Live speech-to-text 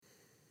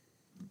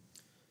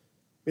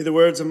May the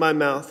words of my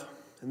mouth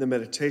and the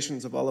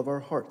meditations of all of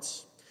our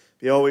hearts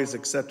be always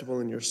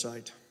acceptable in your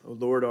sight, O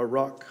Lord, our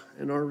rock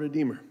and our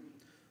Redeemer.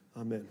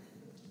 Amen.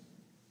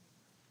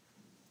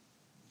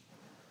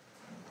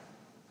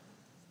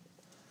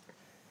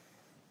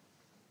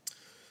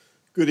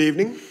 Good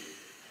evening,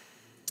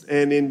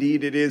 and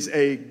indeed it is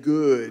a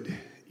good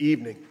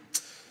evening.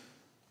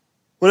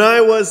 When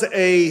I was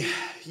a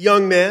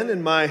young man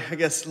in my,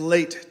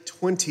 late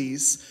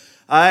 20s,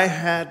 I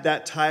had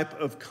that type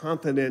of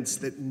confidence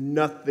that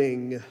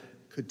nothing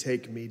could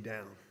take me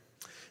down.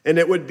 And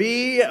it would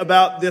be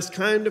about this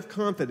kind of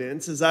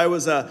confidence as I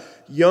was a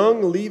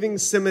young leaving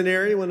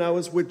seminary when I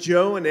was with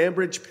Joe in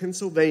Ambridge,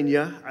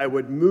 Pennsylvania. I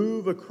would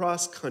move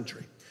across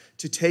country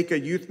to take a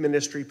youth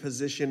ministry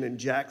position in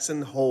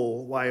Jackson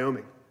Hole,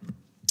 Wyoming.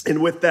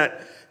 And with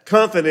that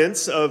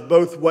confidence of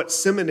both what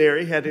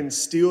seminary had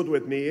instilled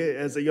with me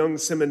as a young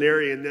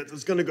seminarian that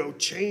was going to go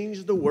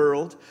change the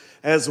world,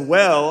 as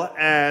well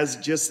as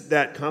just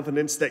that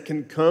confidence that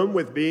can come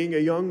with being a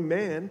young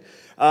man,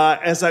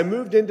 as I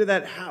moved into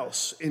that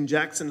house in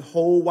Jackson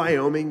Hole,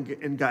 Wyoming,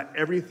 and got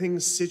everything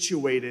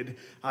situated,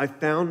 I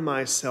found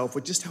myself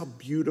with just how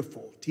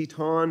beautiful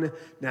Teton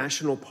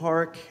National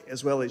Park,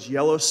 as well as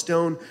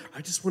Yellowstone.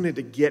 I just wanted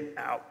to get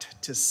out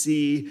to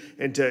see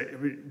and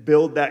to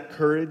build that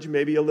courage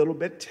maybe a little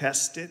bit,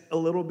 test it a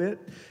little bit.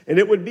 And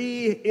it would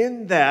be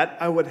in that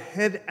I would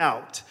head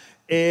out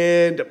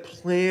and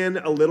plan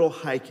a little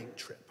hiking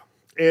trip.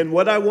 And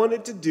what I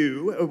wanted to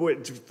do,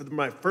 for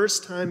my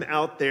first time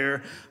out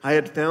there, I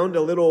had found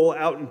a little,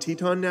 out in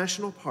Teton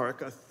National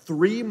Park, a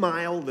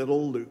 3-mile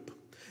little loop.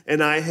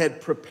 And I had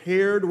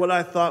prepared what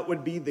I thought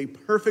would be the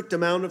perfect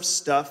amount of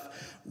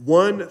stuff.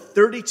 One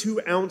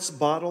 32-ounce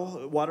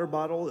water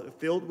bottle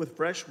filled with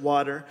fresh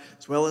water,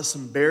 as well as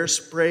some bear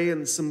spray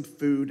and some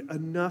food,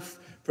 enough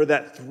for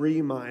that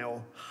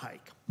 3-mile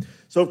hike.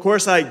 So, of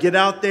course, I get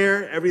out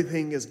there,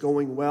 everything is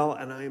going well,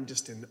 and I am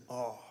just in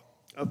awe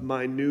of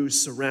my new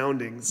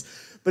surroundings.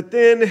 But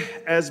then,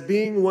 as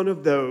being one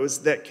of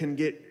those that can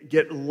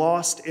get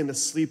lost in a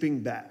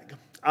sleeping bag,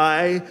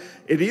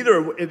 it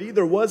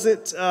either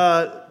wasn't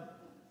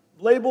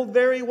labeled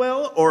very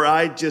well, or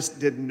I just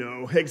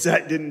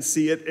didn't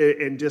see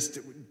it and just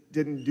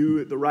didn't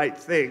do the right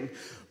thing.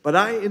 But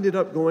I ended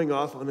up going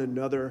off on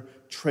another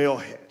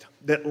trailhead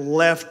that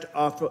left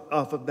off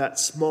of that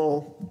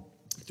small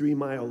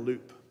 3-mile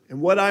loop.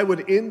 And what I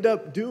would end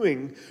up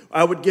doing,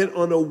 I would get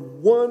on a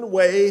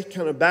one-way,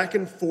 kind of back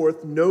and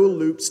forth, no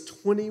loops,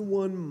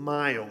 21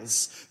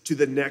 miles to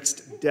the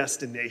next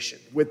destination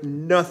with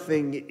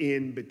nothing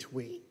in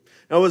between.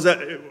 Now, it was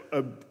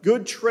a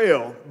good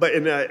trail, but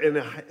in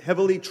a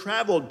heavily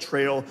traveled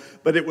trail,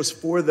 but it was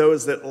for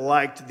those that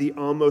liked the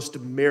almost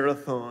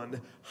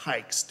marathon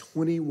hikes,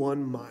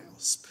 21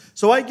 miles.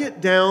 So I get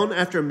down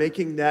after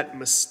making that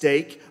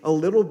mistake a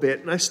little bit,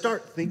 and I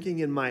start thinking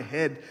in my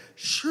head,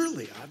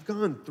 surely I've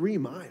gone 3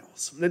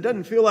 miles. And it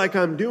doesn't feel like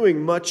I'm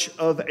doing much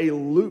of a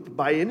loop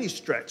by any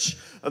stretch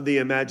of the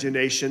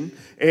imagination.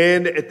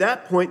 And at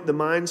that point, the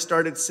mind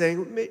started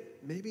saying,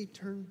 maybe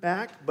turn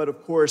back. But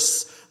of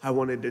course, I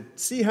wanted to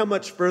see how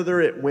much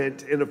further it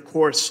went. And of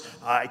course,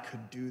 I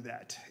could do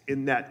that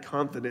in that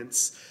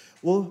confidence.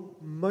 Well,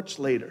 much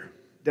later,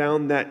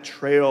 down that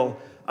trail,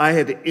 I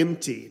had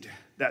emptied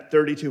that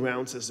 32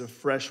 ounces of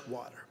fresh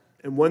water.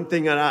 And one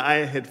thing that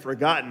I had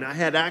forgotten, I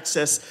had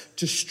access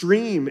to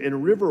stream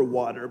and river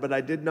water, but I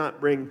did not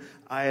bring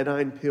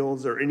iodine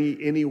pills or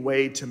any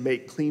way to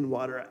make clean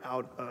water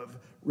out of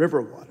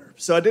river water.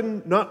 So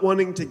not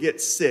wanting to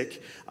get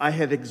sick, I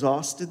had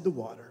exhausted the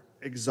water,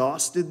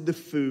 exhausted the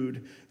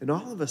food, and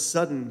all of a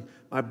sudden,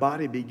 my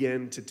body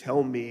began to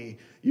tell me,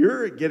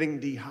 you're getting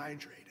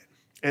dehydrated.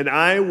 And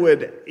I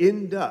would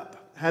end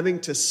up having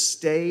to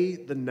stay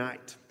the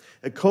night.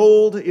 A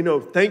cold,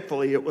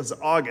 thankfully it was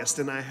August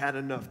and I had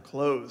enough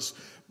clothes,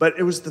 but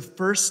it was the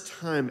first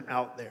time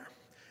out there.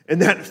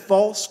 And that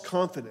false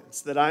confidence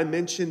that I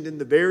mentioned in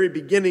the very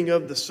beginning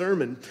of the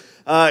sermon,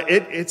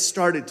 it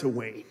started to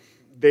wane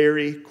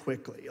very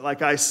quickly.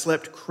 Like I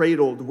slept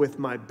cradled with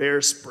my bear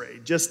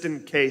spray, just in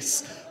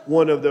case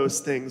one of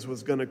those things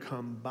was going to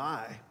come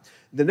by.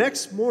 The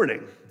next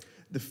morning,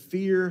 the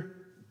fear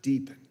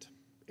deepened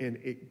and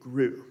it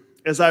grew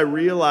as I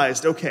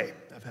realized, okay,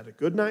 I've had a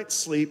good night's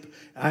sleep.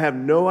 I have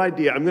no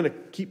idea. I'm going to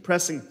keep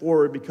pressing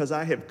forward because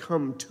I have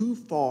come too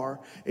far,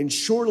 and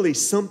surely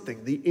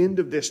something, the end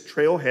of this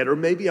trailhead, or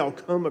maybe I'll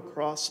come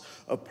across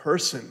a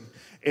person.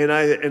 And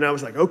I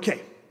was like,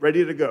 okay,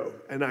 ready to go.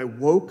 And I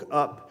woke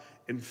up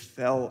and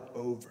fell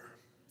over.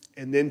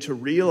 And then to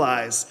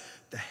realize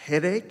the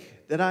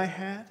headache that I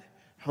had,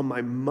 how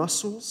my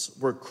muscles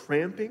were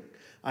cramping.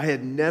 I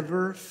had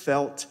never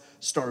felt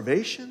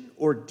starvation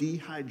or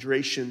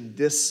dehydration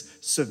this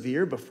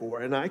severe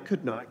before, and I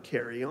could not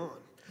carry on.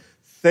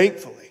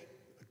 Thankfully,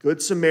 a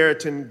good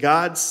Samaritan,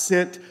 God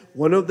sent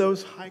one of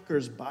those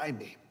hikers by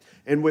me,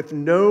 and with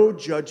no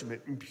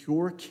judgment and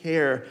pure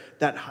care,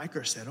 that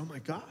hiker said, oh my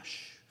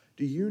gosh,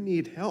 do you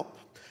need help?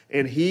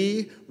 And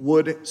he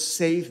would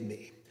save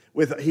me.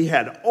 He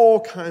had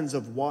all kinds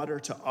of water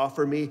to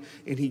offer me,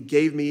 and he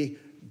gave me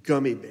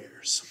gummy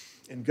bears.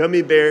 And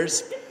gummy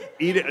bears,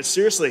 eat it,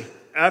 seriously,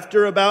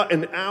 after about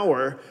an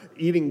hour,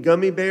 eating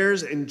gummy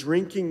bears and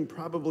drinking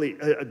probably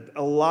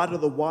a lot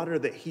of the water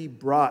that he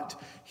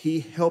brought,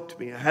 he helped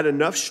me. I had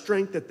enough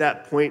strength at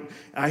that point.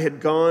 I had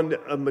gone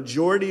a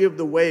majority of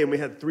the way, and we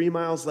had 3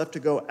 miles left to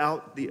go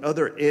out the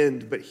other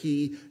end, but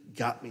he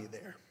got me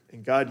there.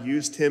 And God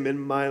used him in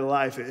my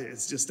life.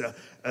 It's just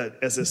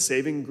as a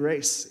saving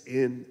grace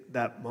in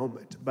that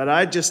moment. But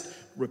I just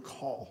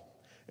recall,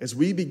 as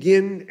we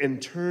begin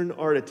and turn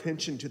our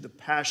attention to the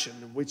Passion,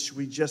 in which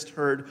we just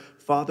heard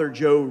Father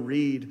Joe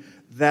read,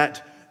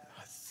 that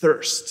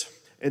thirst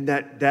and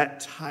that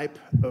type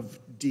of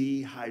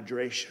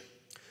dehydration.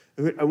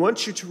 I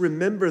want you to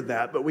remember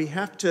that, but we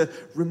have to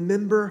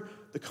remember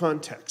the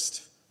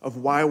context of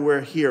why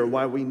we're here,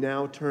 why we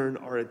now turn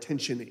our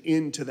attention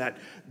into that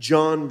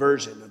John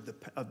version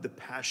of the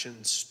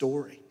Passion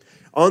story.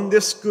 On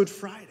this Good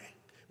Friday,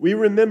 we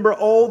remember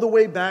all the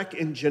way back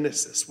in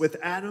Genesis with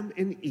Adam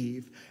and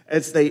Eve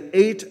as they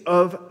ate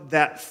of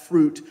that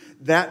fruit,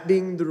 that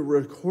being the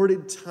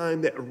recorded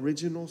time that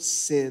original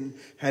sin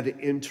had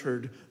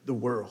entered the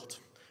world.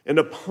 And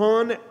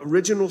upon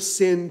original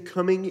sin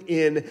coming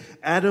in,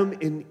 Adam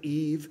and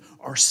Eve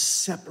are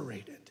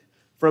separated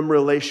from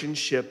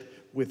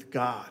relationship with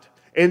God.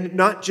 And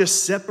not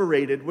just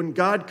separated, when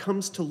God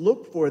comes to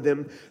look for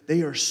them,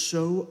 they are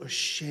so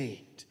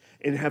ashamed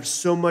and have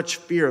so much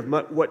fear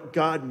of what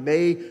God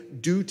may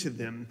do to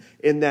them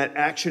in that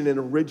action and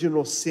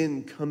original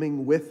sin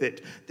coming with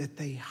it, that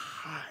they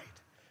hide.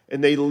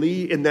 And they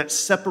leave in that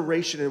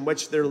separation in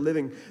which they're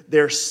living.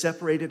 They're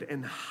separated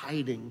and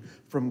hiding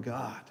from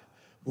God.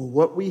 Well,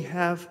 what we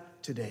have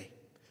today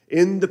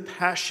in the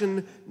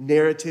Passion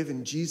narrative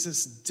and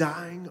Jesus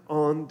dying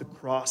on the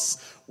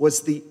cross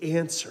was the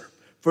answer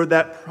for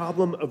that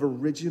problem of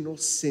original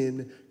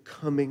sin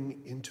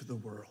coming into the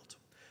world.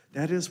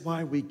 That is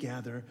why we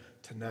gather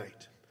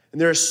tonight. And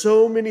there are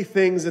so many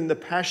things in the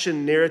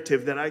Passion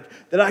narrative that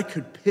I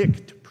could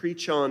pick to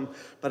preach on,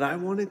 but I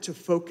wanted to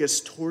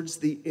focus towards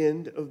the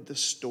end of the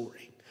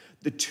story.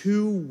 The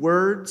 2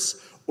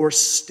 words or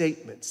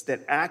statements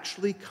that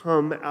actually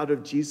come out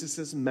of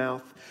Jesus'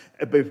 mouth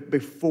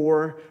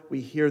before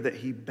we hear that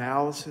he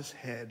bows his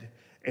head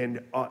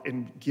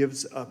and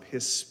gives up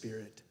his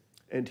spirit,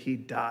 and he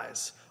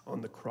dies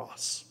on the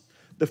cross.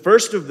 The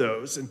first of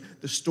those, and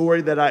the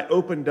story that I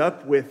opened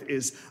up with,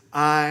 is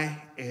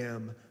I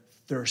am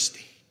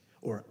thirsty,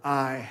 or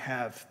I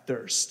have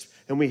thirst.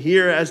 And we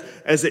hear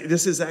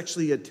this is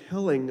actually a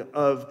telling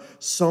of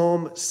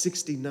Psalm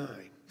 69.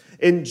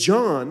 And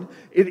John,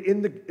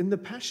 in the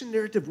Passion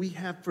narrative we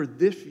have for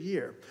this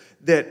year,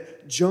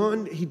 that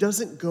John, he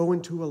doesn't go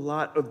into a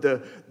lot of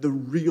the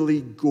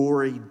really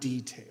gory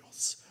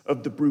details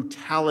of the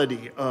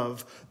brutality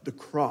of the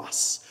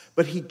cross.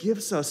 But he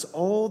gives us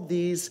all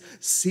these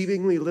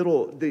seemingly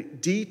little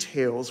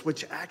details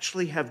which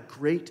actually have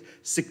great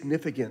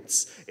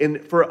significance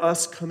and for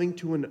us coming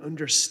to an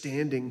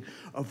understanding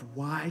of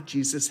why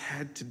Jesus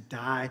had to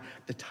die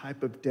the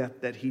type of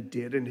death that he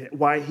did and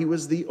why he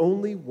was the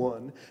only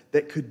one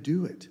that could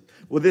do it.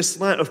 Well, this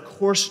line, of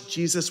course,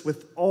 Jesus,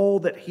 with all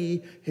that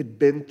he had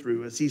been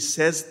through, as he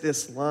says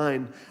this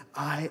line,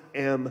 I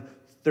am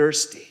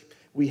thirsty.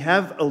 We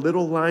have a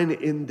little line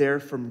in there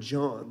from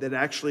John that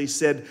actually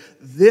said,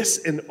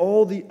 this and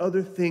all the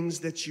other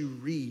things that you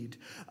read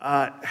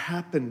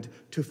happened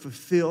to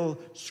fulfill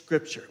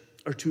Scripture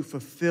or to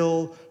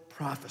fulfill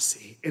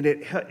prophecy.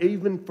 And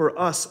even for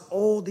us,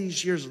 all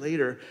these years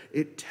later,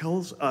 it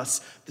tells us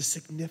the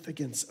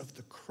significance of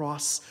the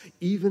cross,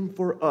 even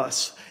for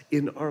us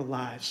in our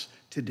lives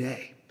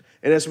today.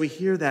 And as we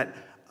hear that,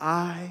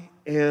 I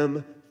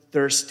am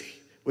thirsty,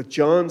 with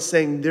John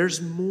saying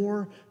there's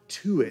more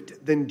to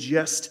it than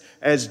just,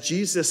 as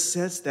Jesus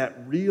says that,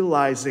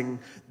 realizing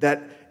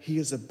that he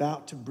is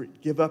about to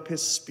give up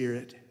his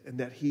spirit and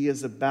that he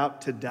is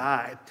about to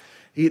die.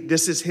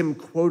 This is him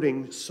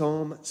quoting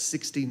Psalm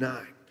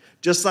 69.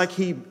 Just like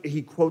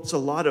he quotes a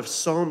lot of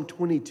Psalm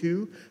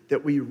 22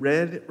 that we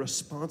read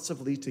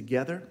responsively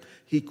together,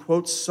 he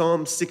quotes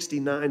Psalm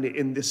 69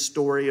 in this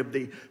story of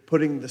the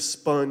putting the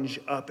sponge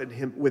up and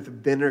him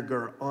with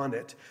vinegar on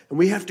it. And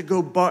we have to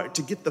go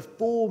to get the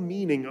full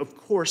meaning. Of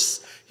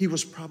course, he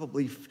was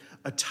probably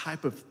a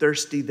type of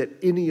thirsty that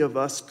any of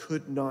us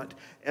could not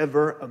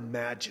ever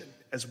imagine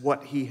as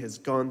what he has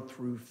gone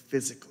through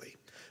physically.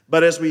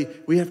 But as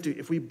we have to,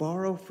 if we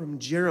borrow from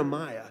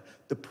Jeremiah,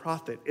 the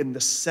prophet, in the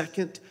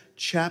 2nd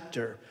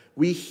chapter,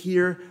 we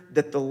hear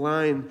that the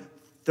line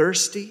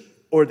thirsty,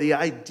 or the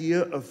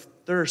idea of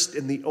thirst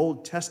in the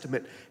Old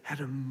Testament,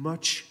 had a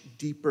much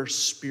deeper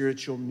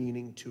spiritual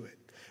meaning to it.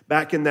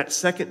 Back in that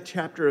 2nd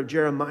chapter of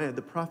Jeremiah,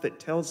 the prophet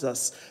tells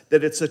us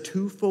that it's a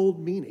twofold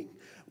meaning.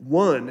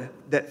 One,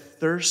 that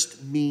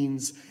thirst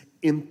means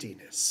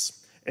emptiness.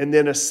 And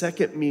then a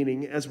second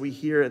meaning, as we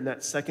hear in that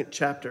 2nd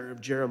chapter of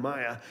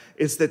Jeremiah,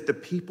 is that the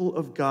people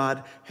of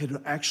God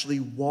had actually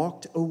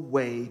walked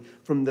away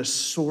from the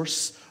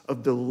source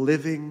of the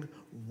living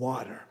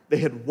water. They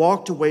had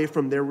walked away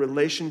from their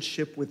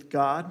relationship with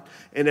God,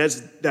 and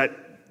as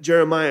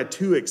Jeremiah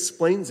 2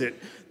 explains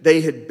it.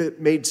 They had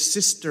made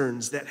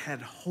cisterns that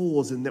had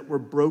holes and that were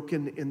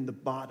broken in the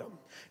bottom.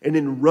 And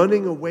in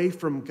running away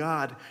from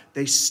God,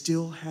 they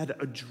still had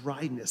a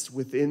dryness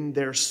within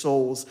their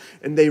souls.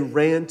 And they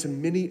ran to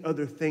many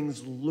other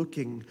things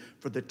looking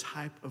for the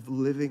type of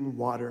living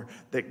water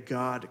that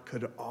God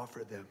could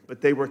offer them.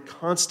 But they were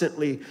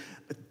constantly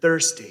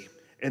thirsty,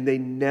 and they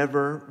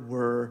never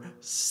were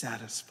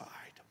satisfied.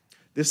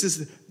 This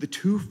is the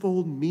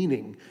twofold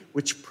meaning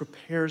which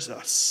prepares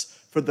us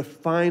for the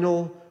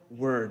final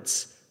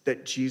words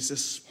that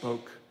Jesus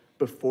spoke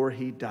before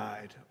he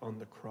died on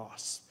the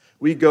cross.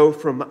 We go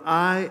from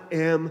 "I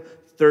am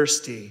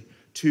thirsty"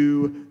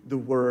 to the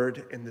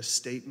word and the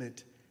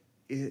statement,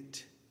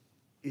 "It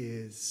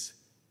is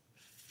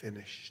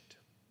finished."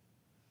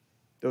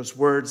 Those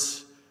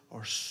words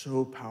are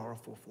so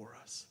powerful for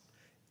us.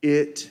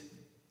 It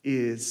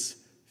is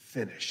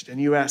finished. And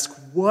you ask,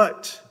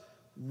 what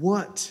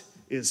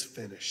is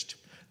finished?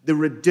 The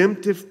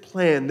redemptive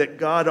plan that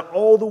God,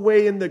 all the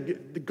way in the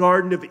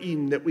Garden of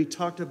Eden that we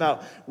talked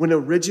about when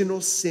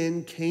original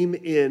sin came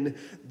in,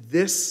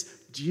 this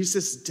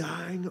Jesus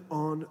dying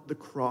on the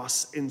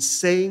cross and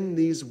saying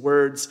these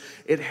words,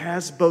 it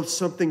has both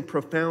something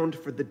profound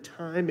for the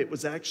time it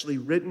was actually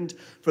written,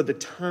 for the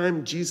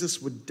time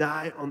Jesus would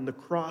die on the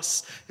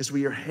cross as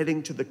we are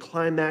heading to the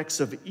climax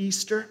of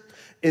Easter.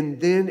 And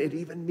then it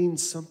even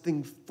means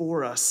something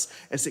for us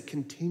as it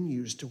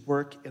continues to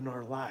work in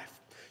our life.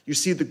 You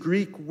see, the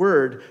Greek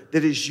word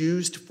that is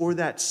used for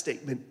that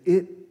statement,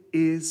 "it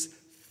is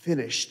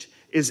finished,"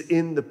 is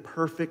in the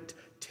perfect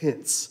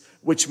tense,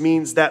 which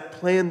means that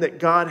plan that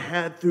God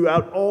had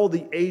throughout all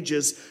the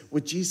ages,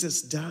 with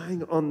Jesus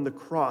dying on the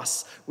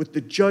cross, with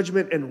the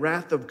judgment and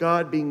wrath of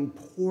God being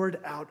poured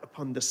out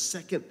upon the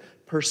second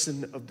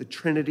person of the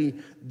Trinity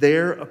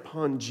there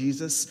upon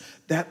Jesus,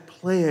 that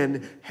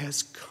plan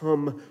has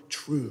come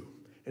true.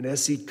 And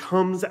as he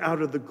comes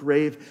out of the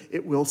grave,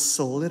 it will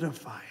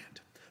solidify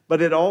it.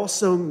 But it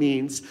also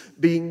means,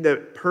 being the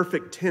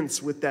perfect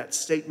tense with that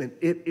statement,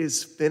 "it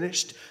is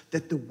finished,"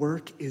 that the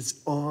work is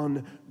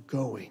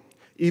ongoing.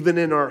 Even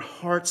in our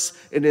hearts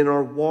and in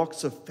our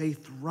walks of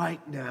faith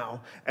right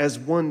now, as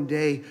one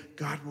day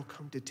God will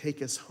come to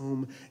take us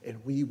home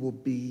and we will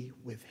be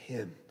with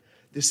him.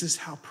 This is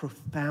how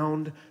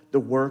profound the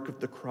work of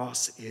the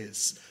cross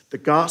is. The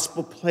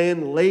gospel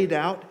plan laid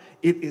out,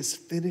 it is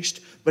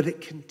finished, but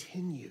it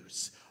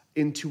continues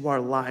into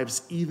our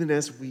lives even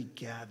as we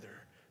gather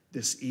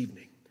this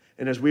evening.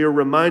 And as we are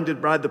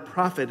reminded by the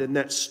prophet in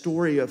that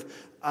story of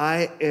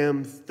 "I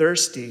am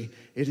thirsty,"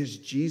 it is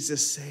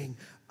Jesus saying,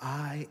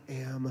 "I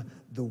am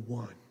the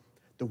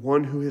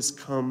one who has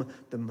come,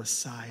 the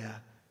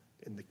Messiah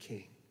and the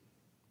King."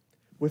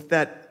 With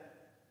that,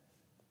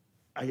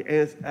 I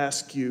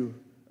ask you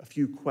a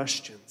few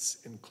questions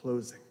in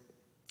closing.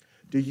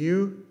 Do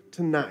you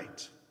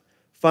tonight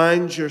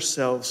find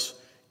yourselves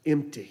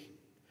empty,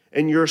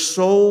 and your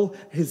soul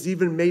has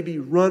even maybe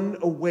run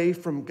away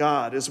from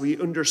God, as we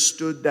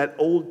understood that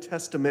Old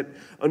Testament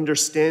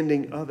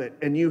understanding of it,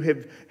 and you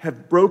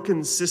have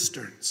broken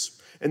cisterns,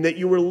 and that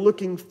you were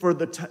looking for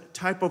the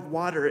type of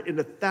water in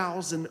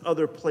 1,000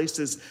 other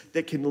places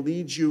that can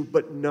lead you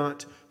but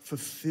not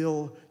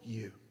fulfill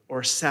you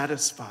or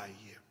satisfy you?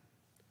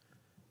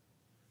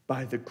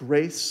 By the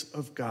grace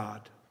of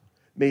God,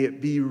 may it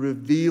be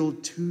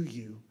revealed to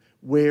you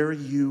where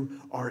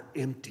you are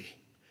empty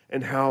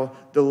and how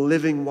the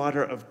living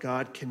water of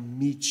God can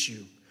meet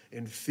you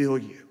and fill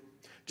you.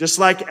 Just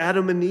like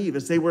Adam and Eve,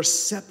 as they were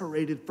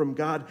separated from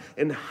God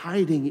and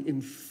hiding in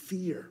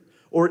fear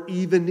or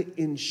even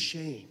in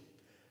shame.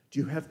 Do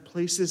you have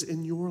places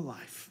in your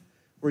life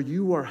where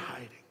you are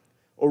hiding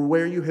or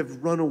where you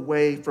have run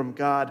away from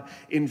God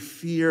in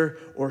fear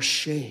or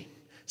shame?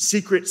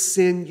 Secret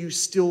sin you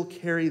still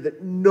carry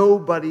that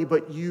nobody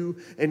but you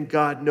and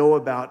God know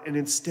about, and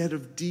instead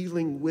of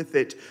dealing with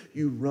it,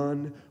 you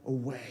run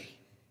away.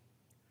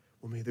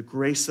 Well, may the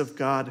grace of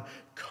God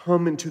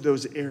come into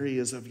those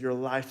areas of your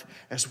life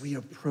as we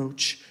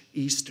approach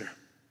Easter.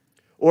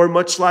 Or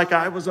much like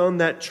I was on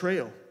that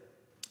trail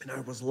and I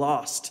was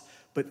lost,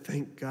 but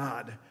thank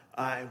God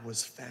I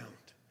was found.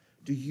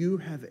 Do you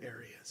have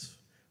areas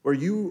where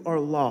you are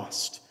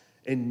lost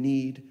and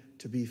need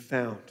to be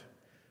found?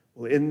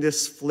 Well, in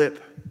this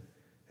flip,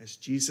 as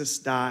Jesus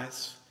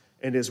dies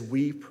and as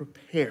we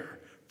prepare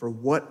for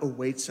what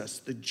awaits us,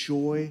 the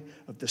joy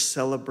of the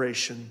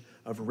celebration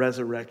of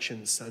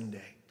Resurrection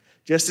Sunday.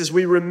 Just as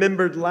we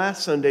remembered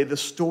last Sunday the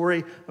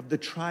story of the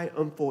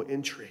triumphal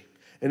entry,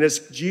 and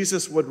as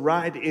Jesus would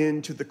ride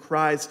into the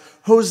cries,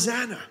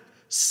 "Hosanna,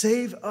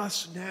 save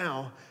us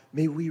now,"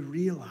 may we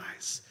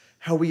realize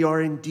how we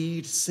are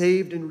indeed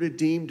saved and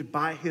redeemed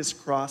by his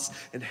cross,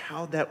 and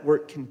how that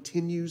work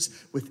continues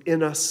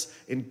within us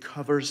and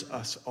covers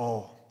us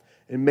all.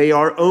 And may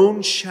our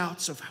own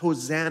shouts of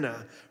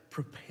Hosanna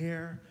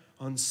prepare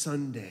on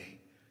Sunday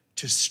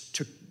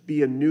to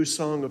be a new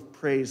song of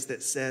praise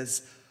that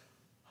says,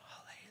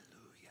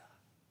 Hallelujah.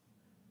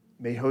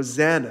 May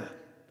Hosanna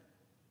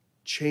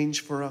change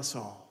for us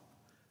all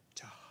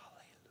to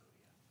Hallelujah.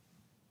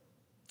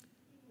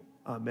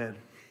 Amen.